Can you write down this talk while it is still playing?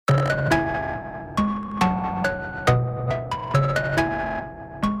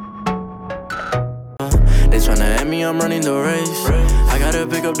me, I'm running the race. I gotta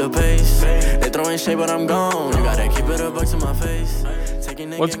pick up the pace. They throwing shade, but I'm gone. You gotta keep it a buck to my face.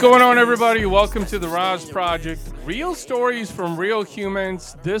 What's going on, everybody? Welcome to the RAS Project. Real stories from real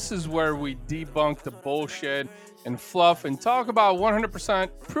humans. This is where we debunk the bullshit and fluff and talk about 100%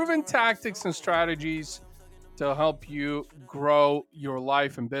 proven tactics and strategies to help you grow your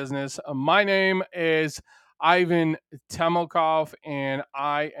life and business. My name is Ivan Temelkov, and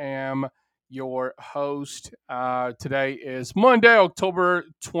I am your host. Today is Monday, October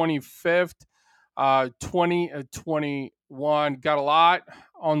 25th, 2021. Got a lot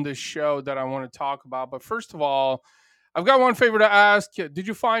on this show that I want to talk about. But first of all, I've got one favor to ask. Did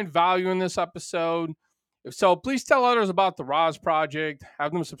you find value in this episode? If so, please tell others about the RAS Project.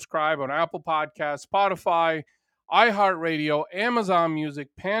 Have them subscribe on Apple Podcasts, Spotify, iHeartRadio, Amazon Music,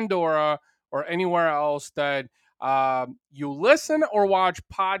 Pandora, or anywhere else that you listen or watch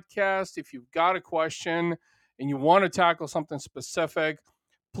podcasts. If you've got a question and you want to tackle something specific,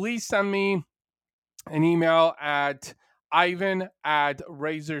 please send me an email at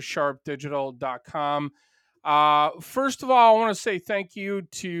ivan@razorsharpdigital.com. First of all, I want to say thank you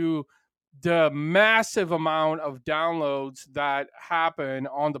to the massive amount of downloads that happened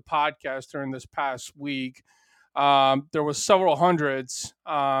on the podcast during this past week. There was several hundreds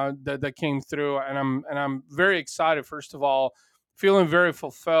that came through, and I'm very excited. First of all, feeling very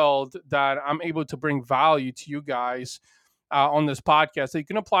fulfilled that I'm able to bring value to you guys on this podcast that you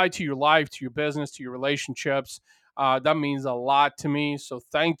can apply to your life, to your business, to your relationships. That means a lot to me. So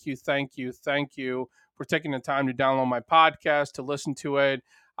thank you for taking the time to download my podcast, to listen to it,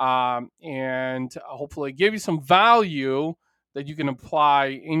 and hopefully give you some value that you can apply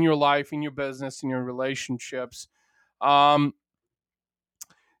in your life, in your business, in your relationships. Nobody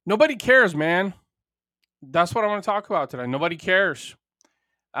cares, man. That's what I want to talk about today. Nobody cares.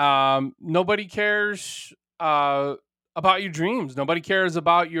 Nobody cares about your dreams. Nobody cares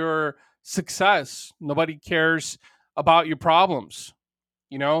about your success. Nobody cares about your problems.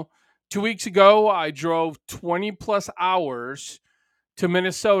 2 weeks ago, I drove 20 plus hours to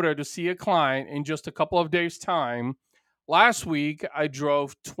Minnesota to see a client in just a couple of days' time. Last week, I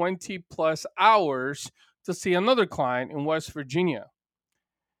drove 20 plus hours to see another client in West Virginia.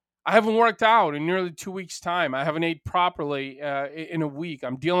 I haven't worked out in nearly 2 weeks' time. I haven't ate properly in a week.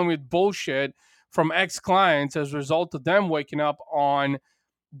 I'm dealing with bullshit from ex-clients as a result of them waking up on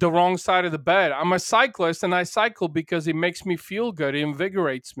the wrong side of the bed. I'm a cyclist, and I cycle because it makes me feel good. It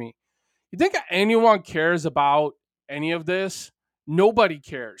invigorates me. You think anyone cares about any of this? Nobody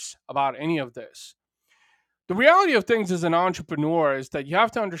cares about any of this. The reality of things as an entrepreneur is that you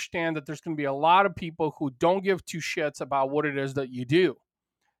have to understand that there's going to be a lot of people who don't give two shits about what it is that you do.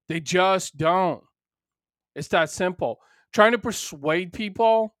 They just don't. It's that simple. Trying to persuade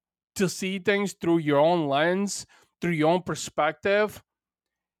people to see things through your own lens, through your own perspective,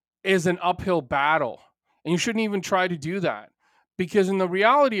 is an uphill battle. And you shouldn't even try to do that. Because in the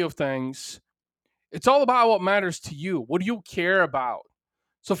reality of things, it's all about what matters to you. What do you care about?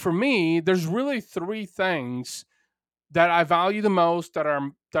 So for me, there's really three things that I value the most that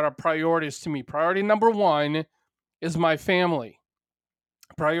are priorities to me. Priority number one is my family.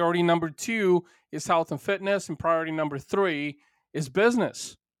 Priority number two is health and fitness. And priority number three is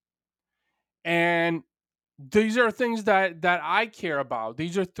business. And these are things that I care about.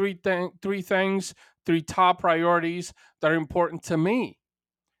 These are three things, three top priorities that are important to me.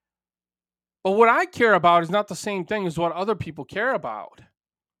 But what I care about is not the same thing as what other people care about.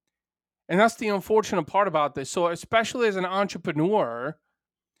 And that's the unfortunate part about this. So especially as an entrepreneur,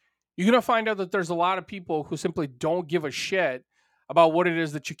 you're going to find out that there's a lot of people who simply don't give a shit about what it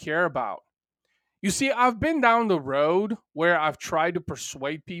is that you care about. You see, I've been down the road where I've tried to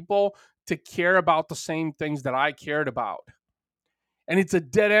persuade people to care about the same things that I cared about. And it's a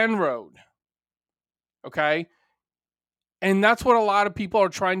dead-end road. Okay? And that's what a lot of people are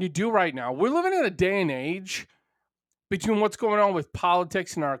trying to do right now. We're living in a day and age between what's going on with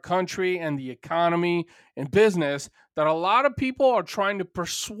politics in our country and the economy and business that a lot of people are trying to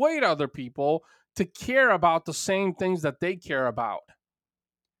persuade other people to care about the same things that they care about.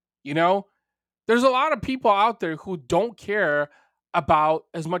 There's a lot of people out there who don't care about,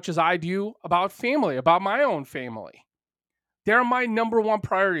 as much as I do, about family, about my own family. They're my number one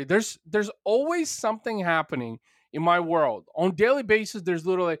priority. There's always something happening in my world. On a daily basis, there's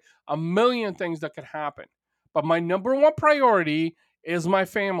literally a million things that could happen. But my number one priority is my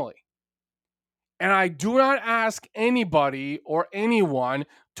family. And I do not ask anybody or anyone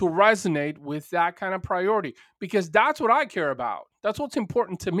to resonate with that kind of priority because that's what I care about. That's what's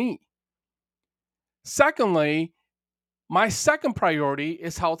important to me. Secondly, my second priority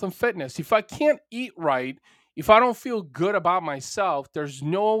is health and fitness. If I can't eat right, If I don't feel good about myself, there's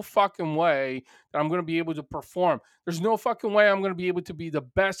no fucking way that I'm going to be able to perform. There's no fucking way I'm going to be able to be the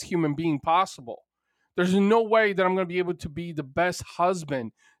best human being possible. There's no way that I'm going to be able to be the best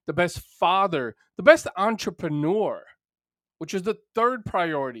husband, the best father, the best entrepreneur, which is the third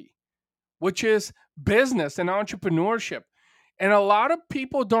priority, which is business and entrepreneurship. And a lot of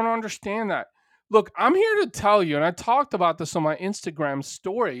people don't understand that. Look, I'm here to tell you, and I talked about this on my Instagram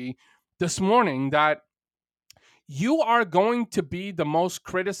story this morning, that you are going to be the most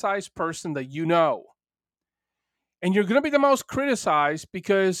criticized person that you know. And you're going to be the most criticized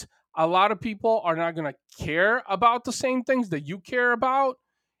because a lot of people are not going to care about the same things that you care about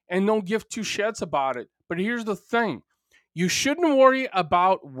and don't give two shits about it. But here's the thing, you shouldn't worry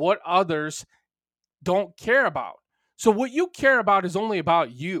about what others don't care about. So, what you care about is only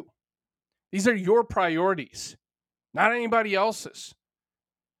about you. These are your priorities, not anybody else's.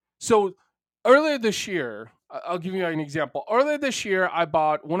 So, earlier this year, I'll give you an example. Earlier this year, I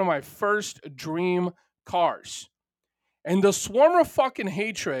bought one of my first dream cars. And the swarm of fucking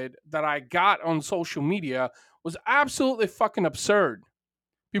hatred that I got on social media was absolutely fucking absurd.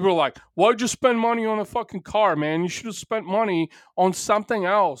 People are like, why'd you spend money on a fucking car, man? You should have spent money on something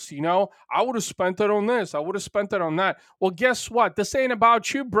else, you know? I would have spent it on this. I would have spent it on that. Well, guess what? This ain't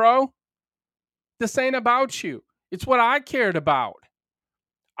about you, bro. This ain't about you. It's what I cared about.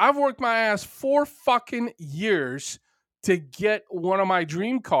 I've worked my ass 4 fucking years to get one of my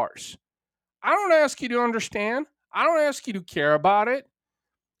dream cars. I don't ask you to understand. I don't ask you to care about it.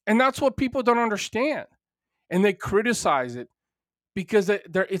 And that's what people don't understand. And they criticize it because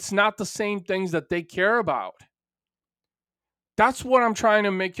it's not the same things that they care about. That's what I'm trying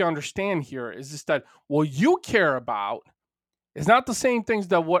to make you understand here is just that what you care about is not the same things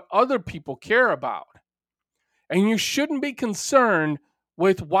that what other people care about. And you shouldn't be concerned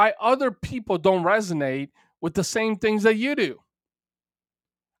with why other people don't resonate with the same things that you do.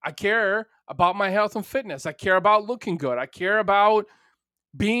 I care about my health and fitness. I care about looking good. I care about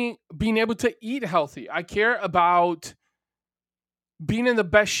being able to eat healthy. I care about being in the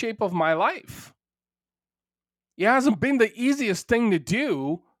best shape of my life. It hasn't been the easiest thing to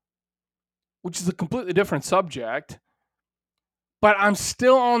do, which is a completely different subject, but I'm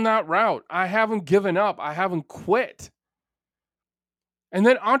still on that route. I haven't given up. I haven't quit. And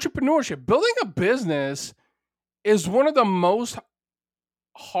then entrepreneurship, building a business is one of the most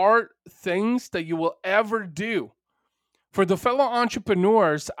hard things that you will ever do. For the fellow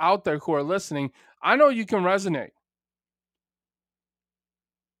entrepreneurs out there who are listening, I know you can resonate.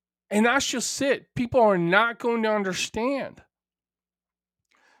 And that's just it. People are not going to understand.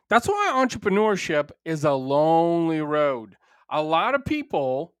 That's why entrepreneurship is a lonely road. A lot of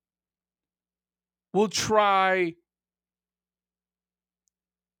people will try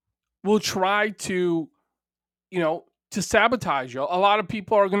to, to sabotage you. A lot of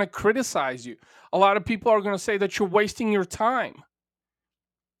people are going to criticize you. A lot of people are going to say that you're wasting your time.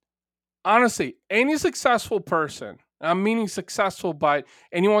 Honestly, any successful person, I'm meaning successful by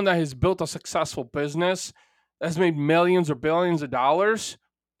anyone that has built a successful business, has made millions or billions of dollars,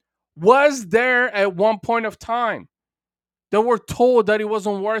 was there at one point of time. They were told that it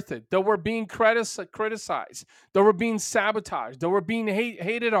wasn't worth it. They were being criticized. They were being sabotaged. They were being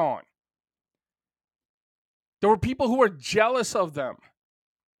hated on. There were people who were jealous of them.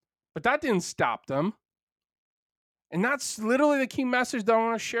 But that didn't stop them. And that's literally the key message that I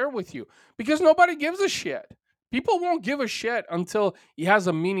want to share with you. Because nobody gives a shit. People won't give a shit until it has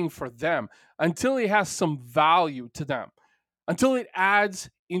a meaning for them, until it has some value to them, until it adds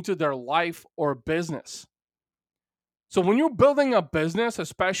into their life or business. So when you're building a business,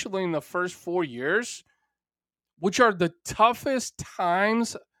 especially in the first 4 years, which are the toughest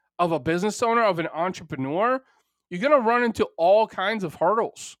times of a business owner, of an entrepreneur, you're going to run into all kinds of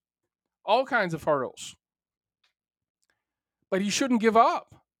hurdles. All kinds of hurdles. But you shouldn't give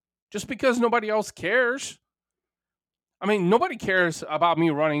up just because nobody else cares. I mean, nobody cares about me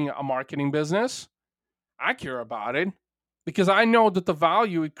running a marketing business. I care about it because I know that the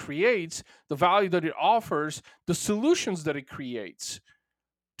value it creates, the value that it offers, the solutions that it creates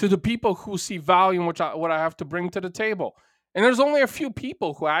to the people who see value in what I have to bring to the table. And there's only a few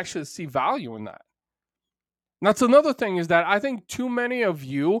people who actually see value in that. And that's another thing, is that I think too many of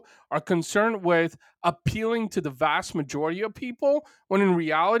you are concerned with appealing to the vast majority of people, when in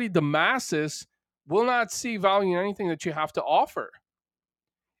reality, the masses will not see value in anything that you have to offer.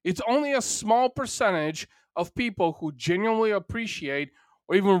 It's only a small percentage of people who genuinely appreciate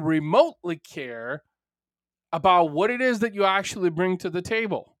or even remotely care about what it is that you actually bring to the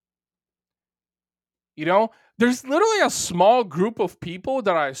table. You know, there's literally a small group of people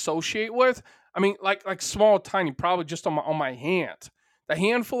that I associate with. I mean, like small, tiny, probably just on my hand. The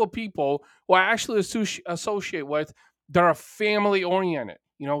handful of people who I actually associate with that are family oriented.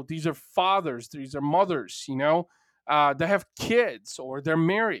 You know, these are fathers, these are mothers. You know, they have kids or they're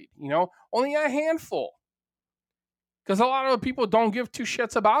married. You know, only a handful, because a lot of people don't give two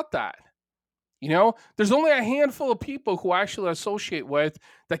shits about that. You know, there's only a handful of people who I actually associate with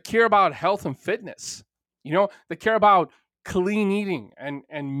that care about health and fitness. You know, that care about clean eating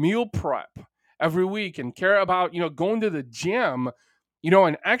and meal prep every week and care about, going to the gym,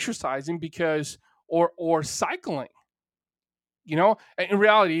 and exercising because or cycling. In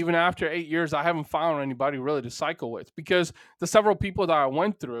reality, even after 8 years, I haven't found anybody really to cycle with because the several people that I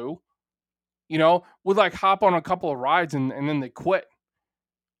went through, would like hop on a couple of rides and then they quit.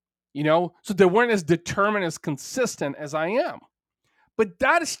 So they weren't as determined, as consistent as I am. But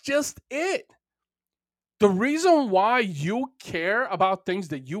that is just it. The reason why you care about things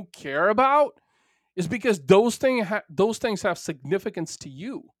that you care about is because those things have significance to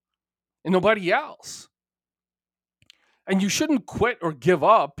you and nobody else. And you shouldn't quit or give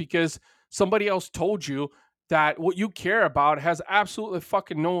up because somebody else told you that what you care about has absolutely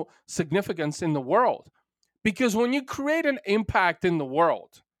fucking no significance in the world. Because when you create an impact in the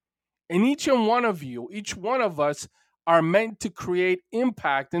world, and each one of us are meant to create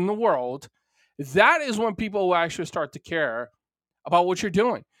impact in the world, that is when people will actually start to care about what you're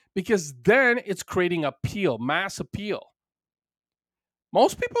doing. Because then it's creating appeal, mass appeal.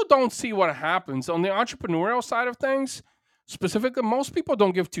 Most people don't see what happens on the entrepreneurial side of things. Specifically, most people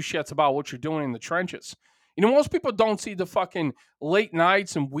don't give two shits about what you're doing in the trenches. Most people don't see the fucking late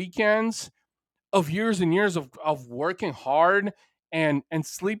nights and weekends of years and years of working hard and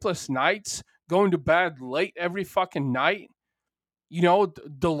sleepless nights, going to bed late every fucking night.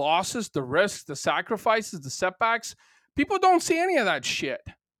 The losses, the risks, the sacrifices, the setbacks. People don't see any of that shit.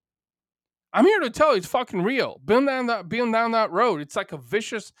 I'm here to tell you it's fucking real. Being down that road, it's like a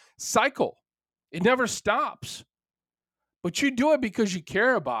vicious cycle. It never stops. But you do it because you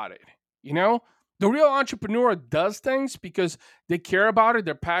care about it. The real entrepreneur does things because they care about it,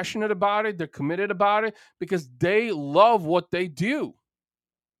 they're passionate about it, they're committed about it because they love what they do.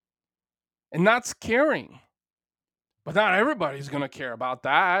 And that's caring. But not everybody's going to care about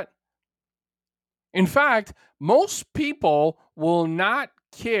that. In fact, most people will not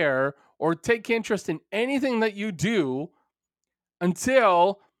care or take interest in anything that you do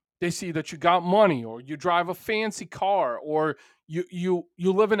until they see that you got money or you drive a fancy car or you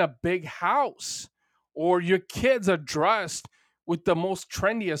live in a big house or your kids are dressed with the most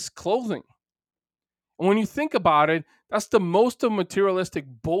trendiest clothing. And when you think about it, that's the most of materialistic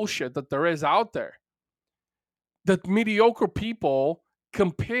bullshit that there is out there. That mediocre people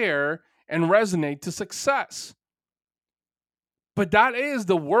compare and resonate to success. But that is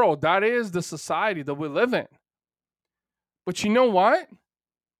the world, that is the society that we live in. But you know what?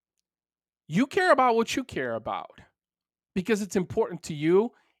 You care about what you care about because it's important to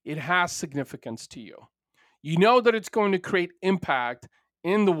you. It has significance to you. You know that it's going to create impact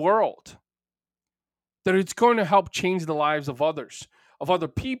in the world, that it's going to help change the lives of others, of other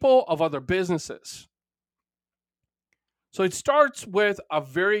people, of other businesses. So it starts with a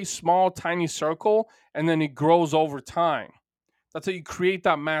very small, tiny circle, and then it grows over time. That's how you create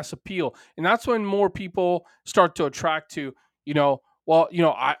that mass appeal. And that's when more people start to attract to,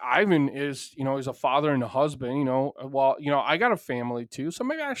 Ivan is a father and a husband, I got a family too. So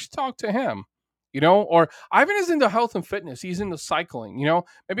maybe I should talk to him, or Ivan is into health and fitness. He's into cycling,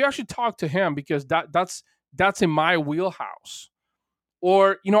 maybe I should talk to him because that's in my wheelhouse.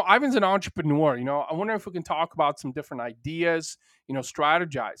 Or, Ivan's an entrepreneur, I wonder if we can talk about some different ideas,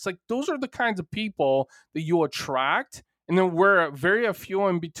 strategize. Like those are the kinds of people that you attract. And then we're very a few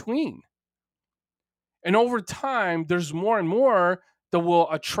in between. And over time, there's more and more that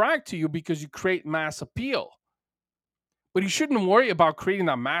will attract to you because you create mass appeal. But you shouldn't worry about creating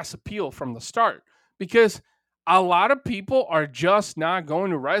that mass appeal from the start because a lot of people are just not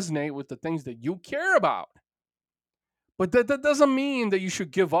going to resonate with the things that you care about. But that doesn't mean that you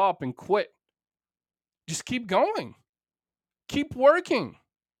should give up and quit. Just keep going. Keep working.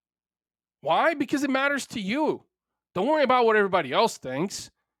 Why? Because it matters to you. Don't worry about what everybody else thinks.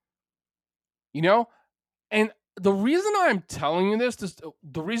 And the reason I'm telling you this,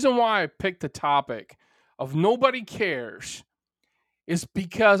 the reason why I picked the topic of nobody cares is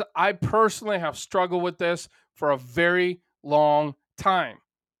because I personally have struggled with this for a very long time.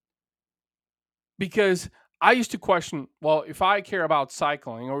 Because I used to question, well, if I care about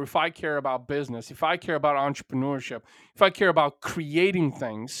cycling or if I care about business, if I care about entrepreneurship, if I care about creating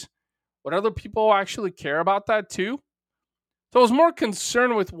things, would other people actually care about that too? So I was more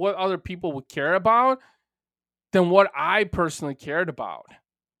concerned with what other people would care about than what I personally cared about.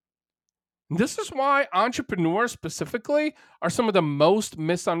 And this is why entrepreneurs specifically are some of the most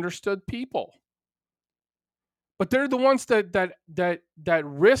misunderstood people. But they're the ones that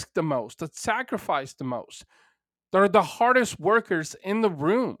risk the most, that sacrifice the most. They're the hardest workers in the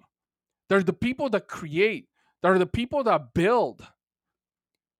room. They're the people that create. They're the people that build.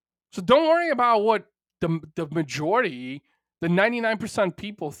 So don't worry about what the majority, the 99%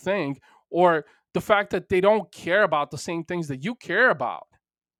 people think, or the fact that they don't care about the same things that you care about.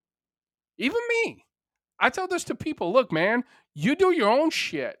 Even me. I tell this to people, look, man, you do your own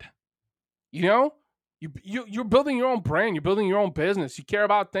shit. You know? You're building your own brand, you're building your own business. You care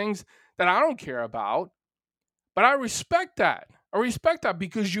about things that I don't care about. But I respect that. I respect that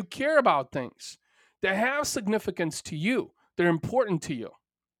because you care about things that have significance to you. They're important to you.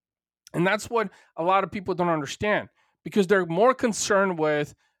 And that's what a lot of people don't understand because they're more concerned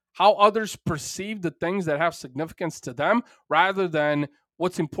with how others perceive the things that have significance to them rather than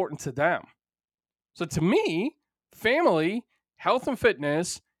what's important to them. So to me, family, health and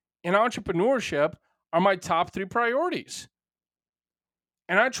fitness, and entrepreneurship are my top 3 priorities.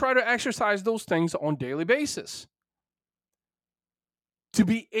 And I try to exercise those things on a daily basis to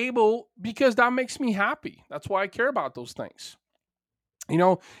be able, because that makes me happy. That's why I care about those things. You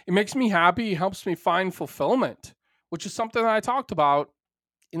know, it makes me happy. It helps me find fulfillment, which is something that I talked about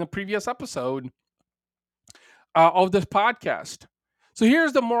in the previous episode of this podcast. So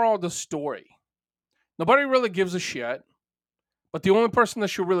here's the moral of the story. Nobody really gives a shit, but the only person that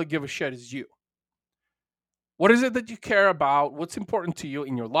should really give a shit is you. What is it that you care about? What's important to you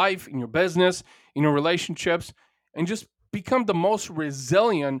in your life, in your business, in your relationships? And just become the most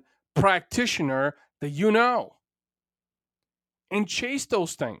resilient practitioner that you know. And chase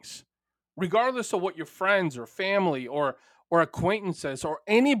those things, regardless of what your friends or family or acquaintances or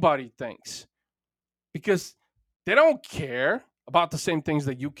anybody thinks, because they don't care about the same things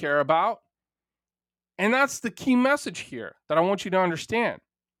that you care about. And that's the key message here that I want you to understand.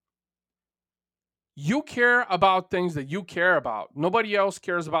 You care about things that you care about. Nobody else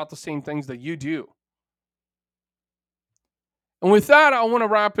cares about the same things that you do. And with that, I want to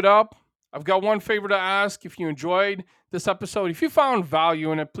wrap it up. I've got one favor to ask. If you enjoyed this episode, if you found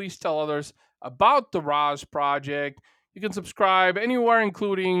value in it, please tell others about the RAS project. You can subscribe anywhere,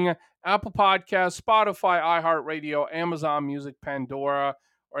 including Apple Podcasts, Spotify, iHeartRadio, Amazon Music, Pandora,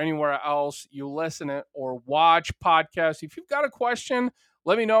 or anywhere else you listen or watch podcasts. If you've got a question,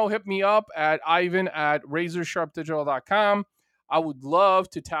 let me know. Hit me up at ivan@razorsharpdigital.com. I would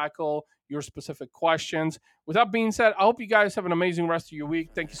love to tackle your specific questions. With that being said, I hope you guys have an amazing rest of your week.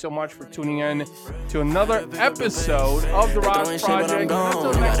 Thank you so much for tuning in to another episode of the RAS Project. And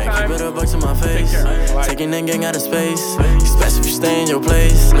until next time, take care. Bye. Taking that gang out of space. Especially if you stay in your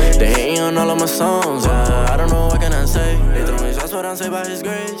place. They hating on all of my songs. I don't know what can I say. They throwing shots, but I'm saved by His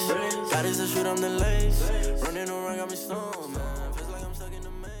grace. God is the shoot, I'm the lace. Running around, got me stoned, man. Feels like I'm stuck in the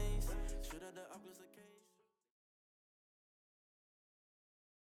maze. Shoot at the Oculus case.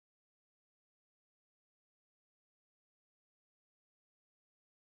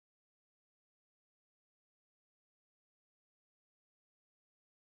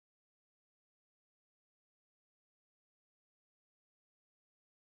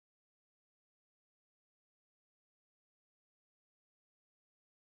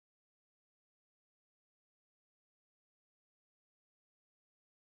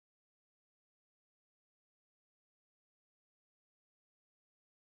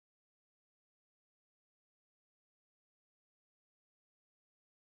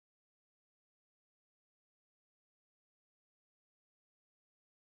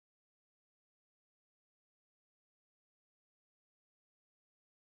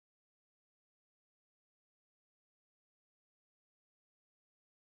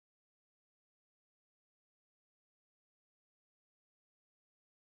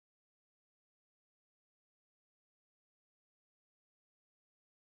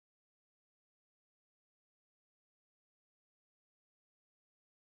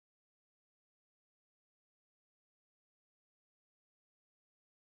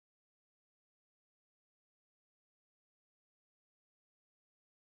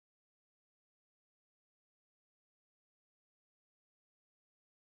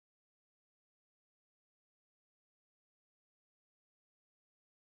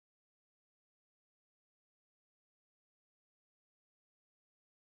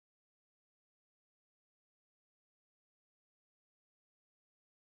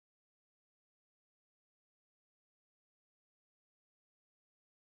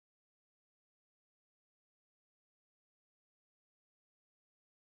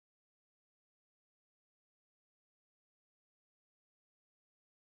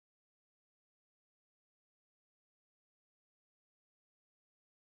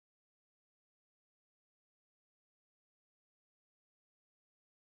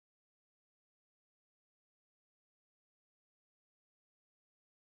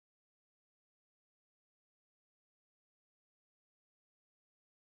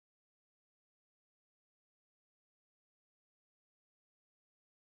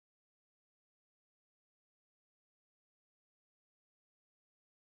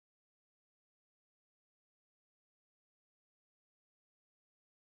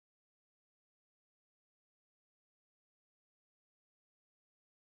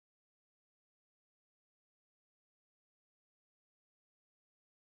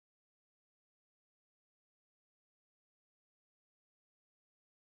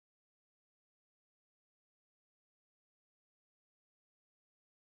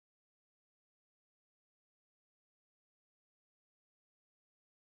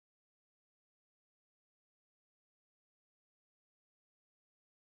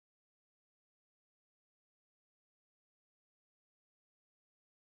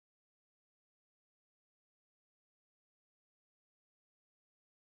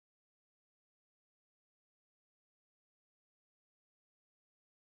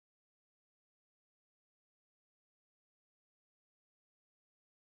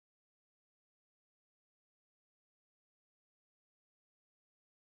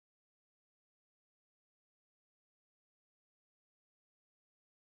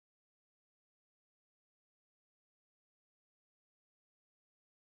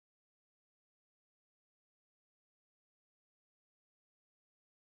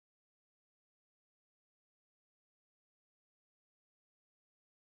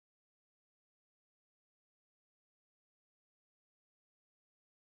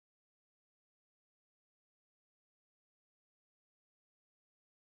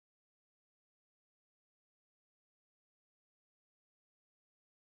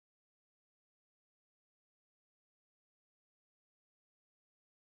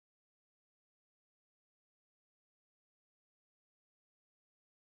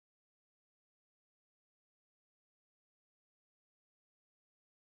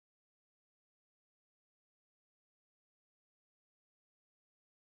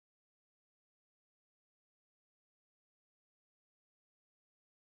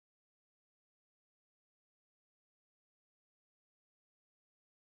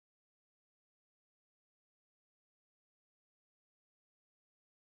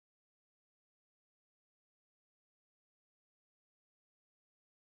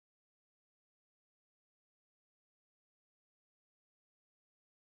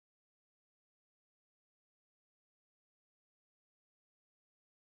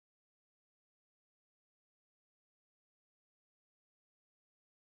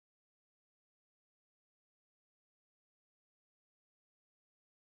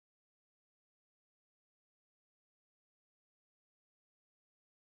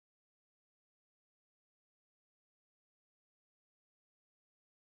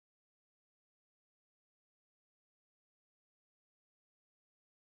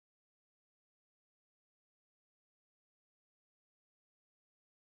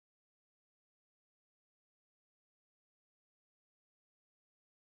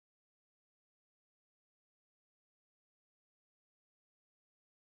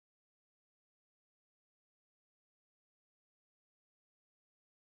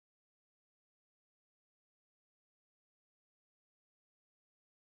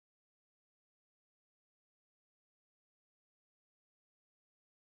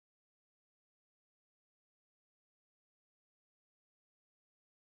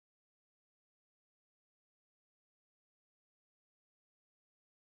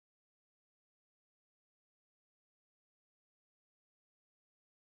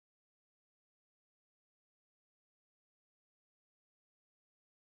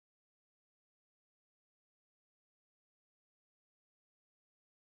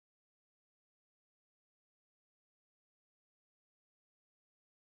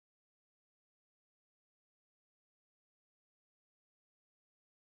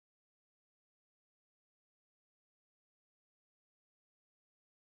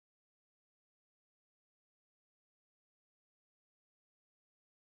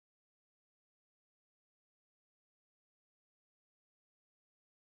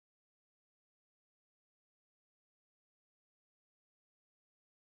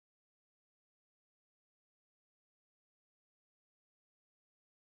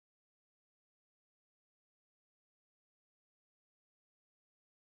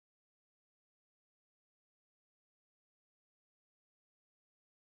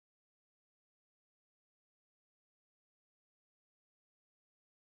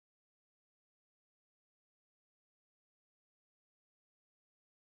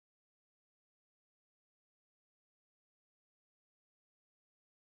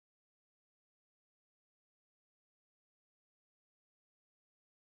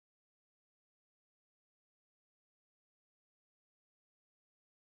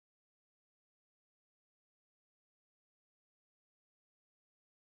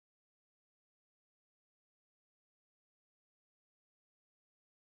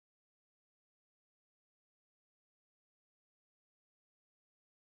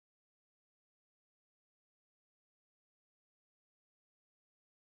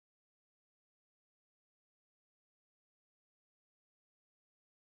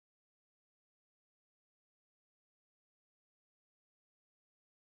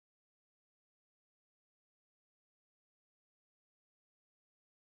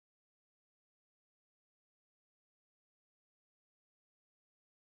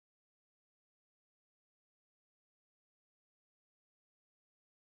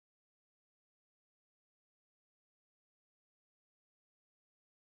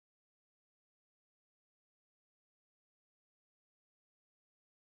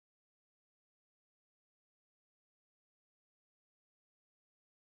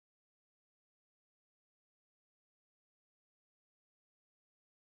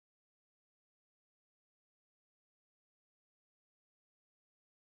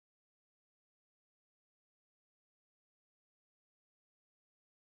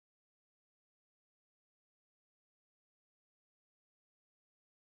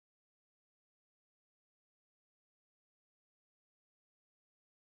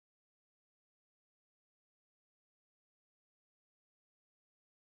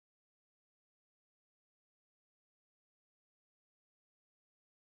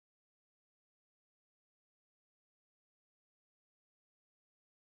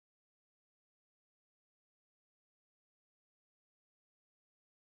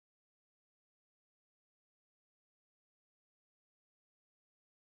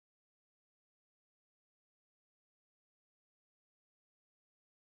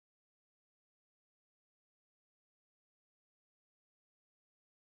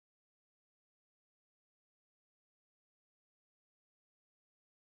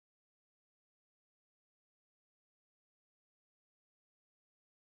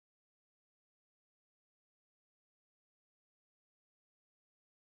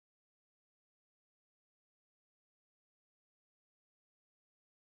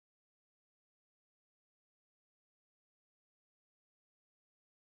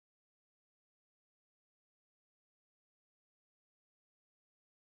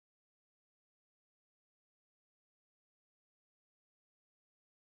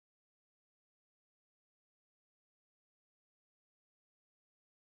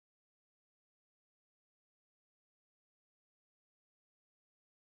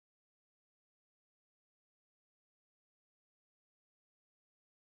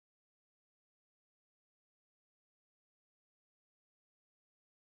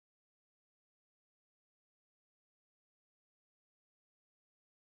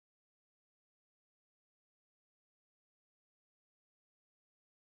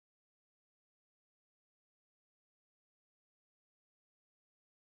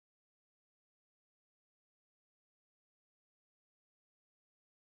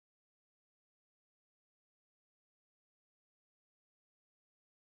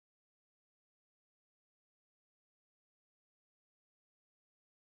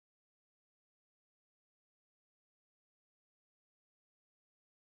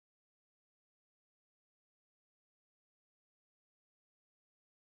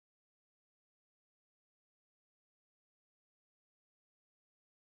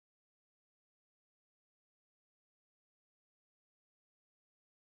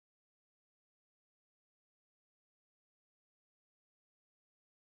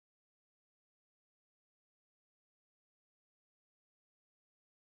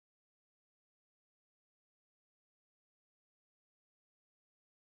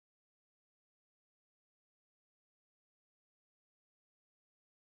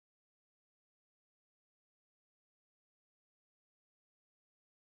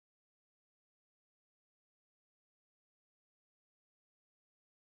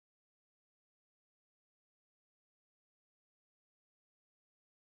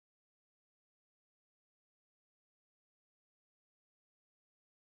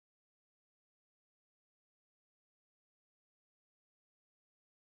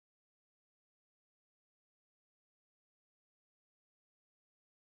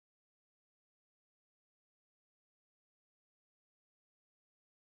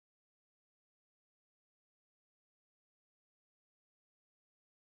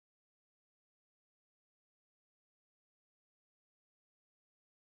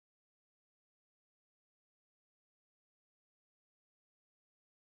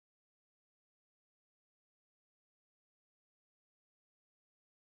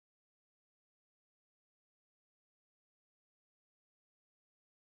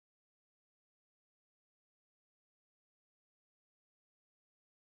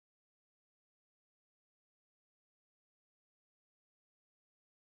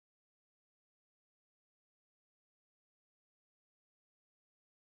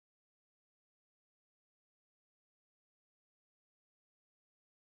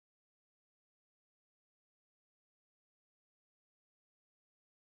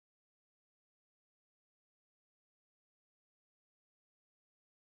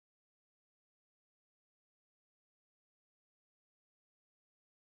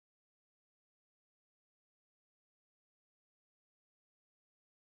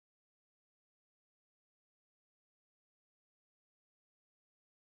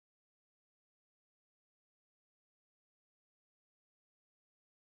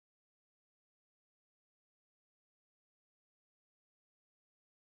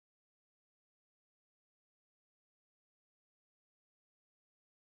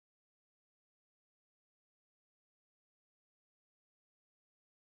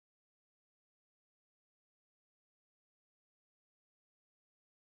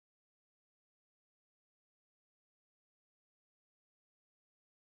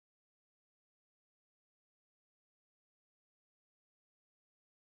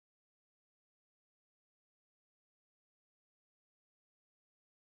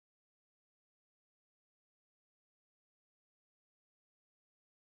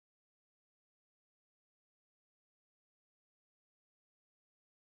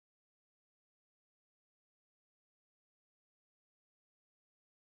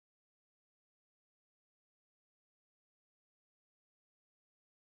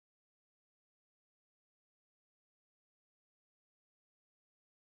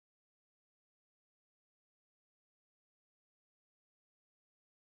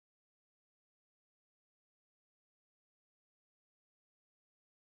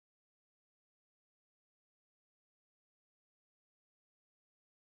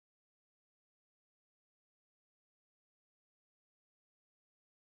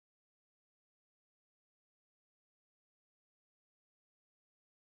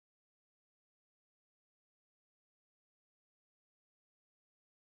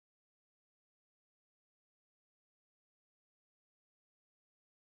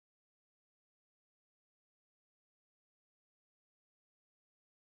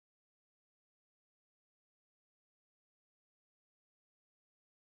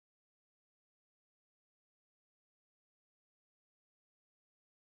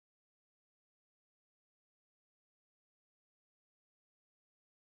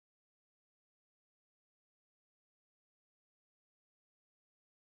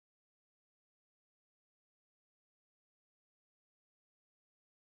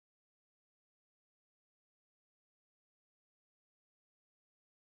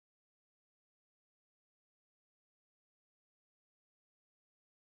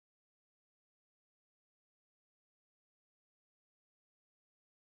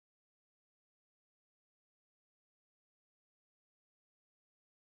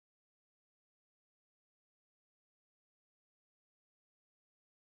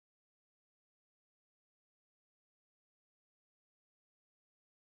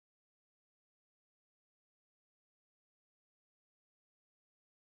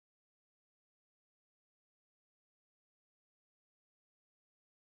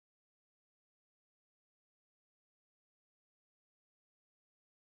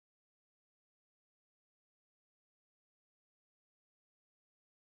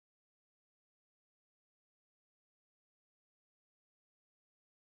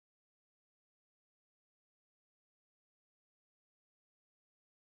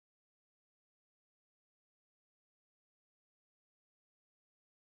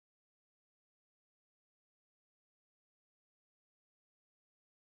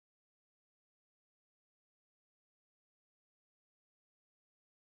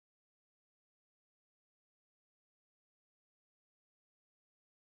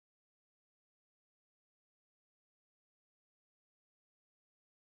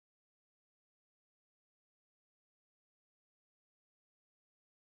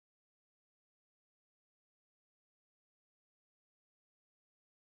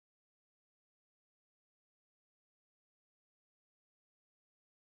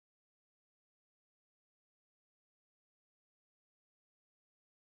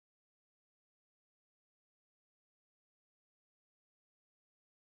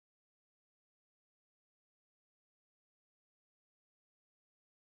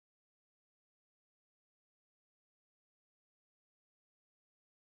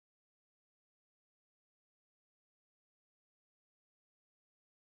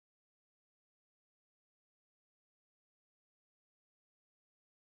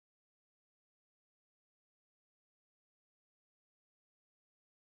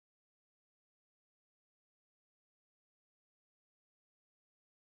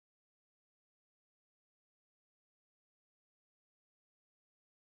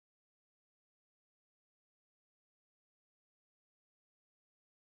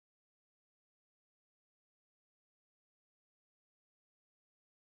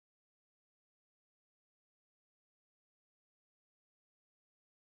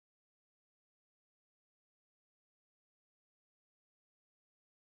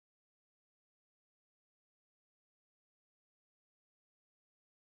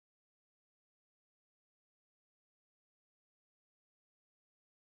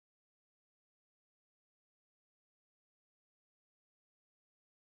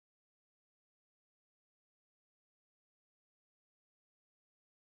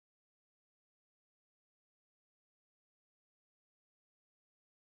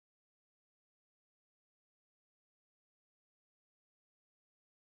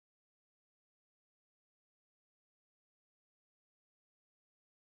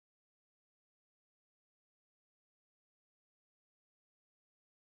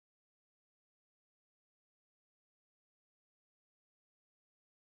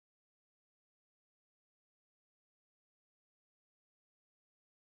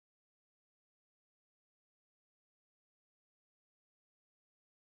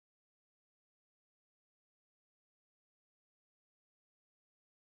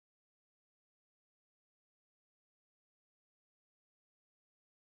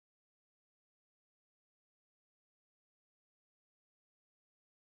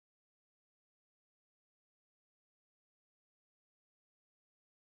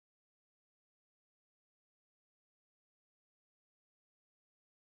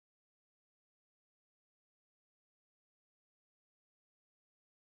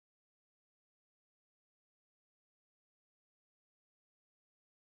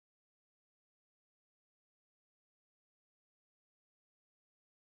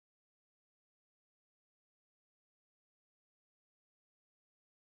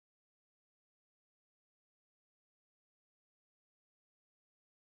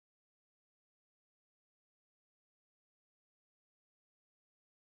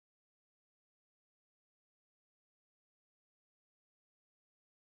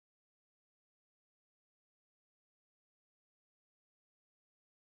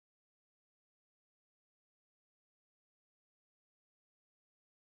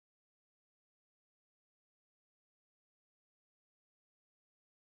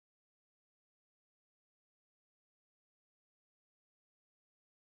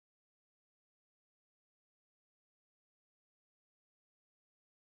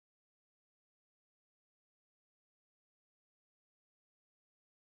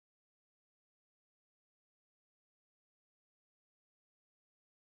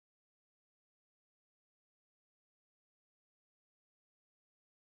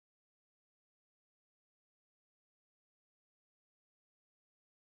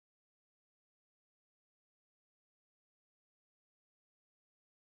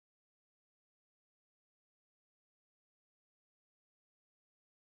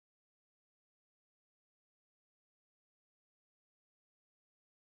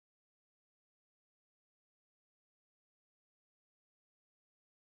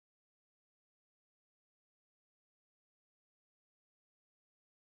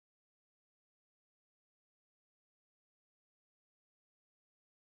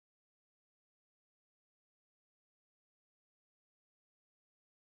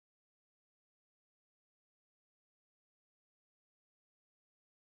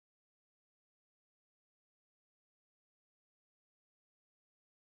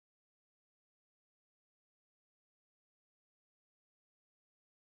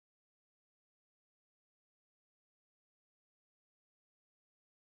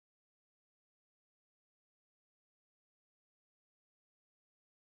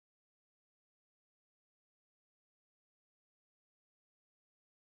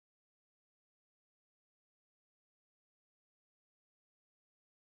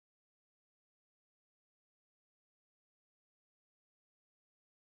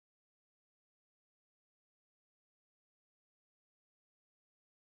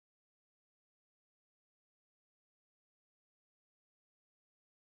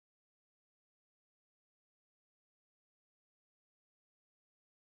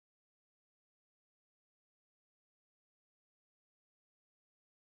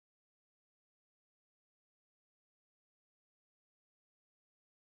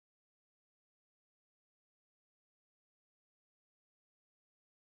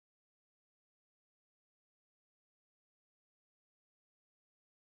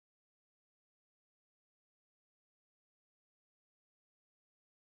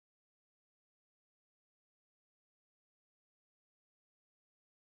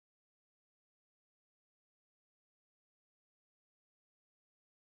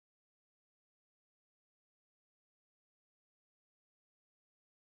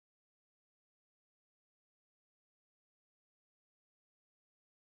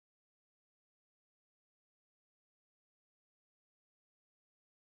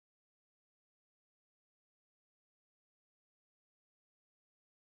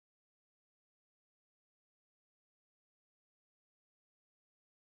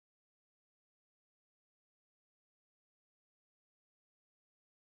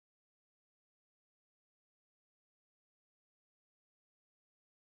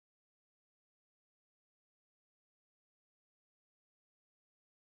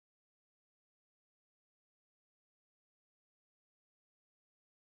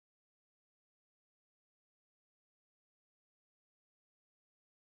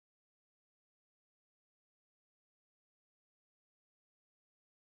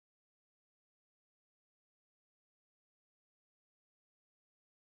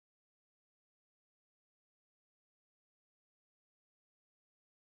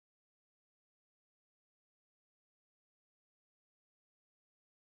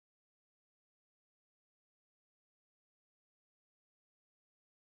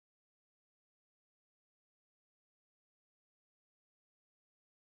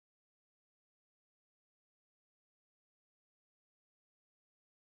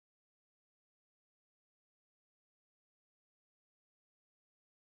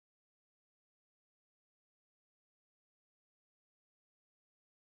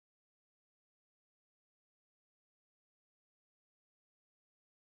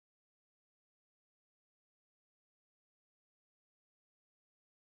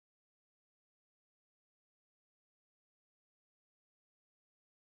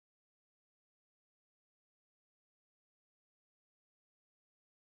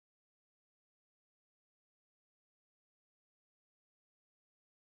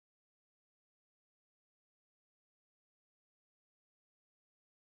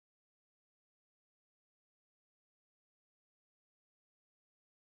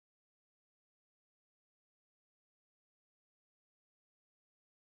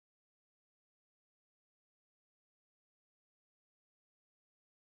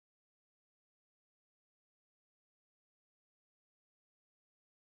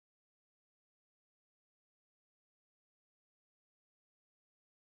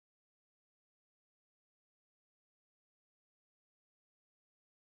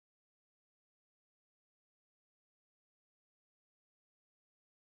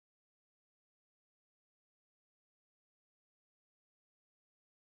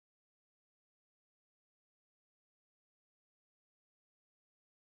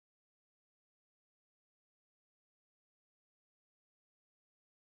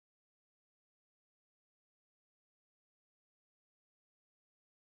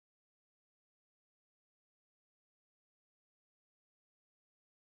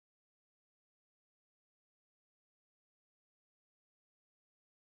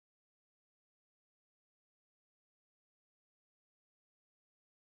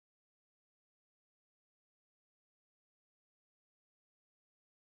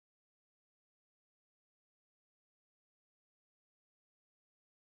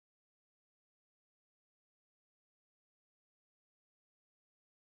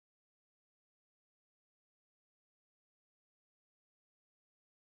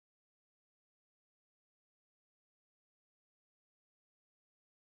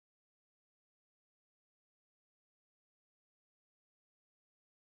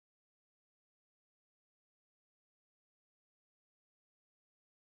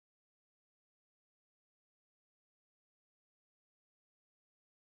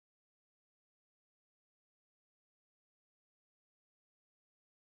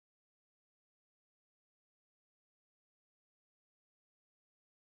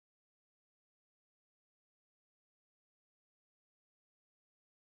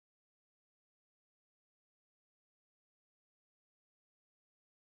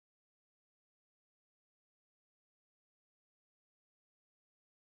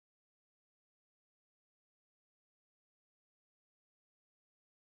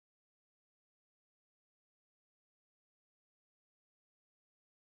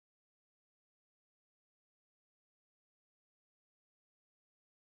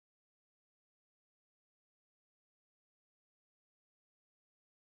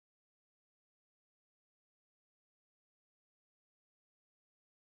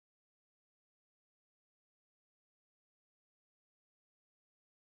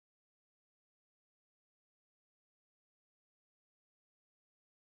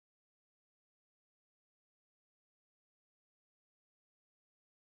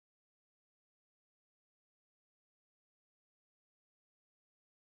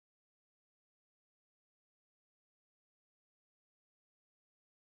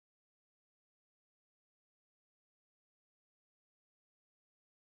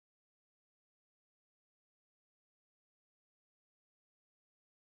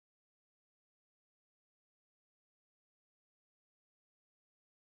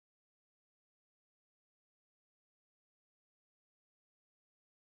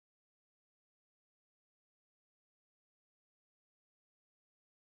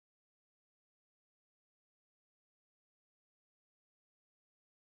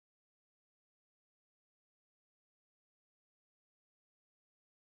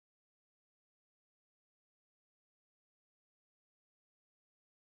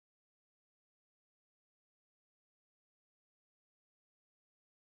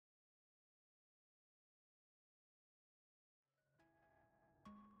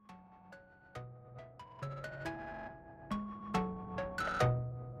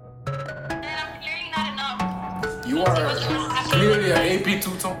 Clearly an AP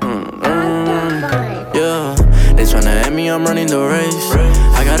two-tone. Yeah, they tryna at me, I'm running the race.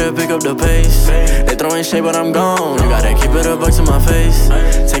 I gotta pick up the pace. They throwing shade, but I'm gone. You gotta keep it a buck to my face.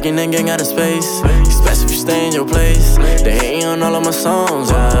 Taking that gang out of space. It's best if you stay in your place. They hating on all of my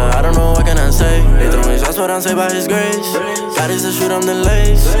songs. I don't know what can I say. They throwing shots, but I'm saved by His grace. God is the shoot, I'm the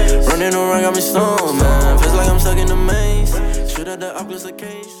lace. Running around got me stoned, man. Feels like I'm stuck in the maze. Shoot at the Oculus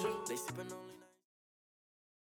case.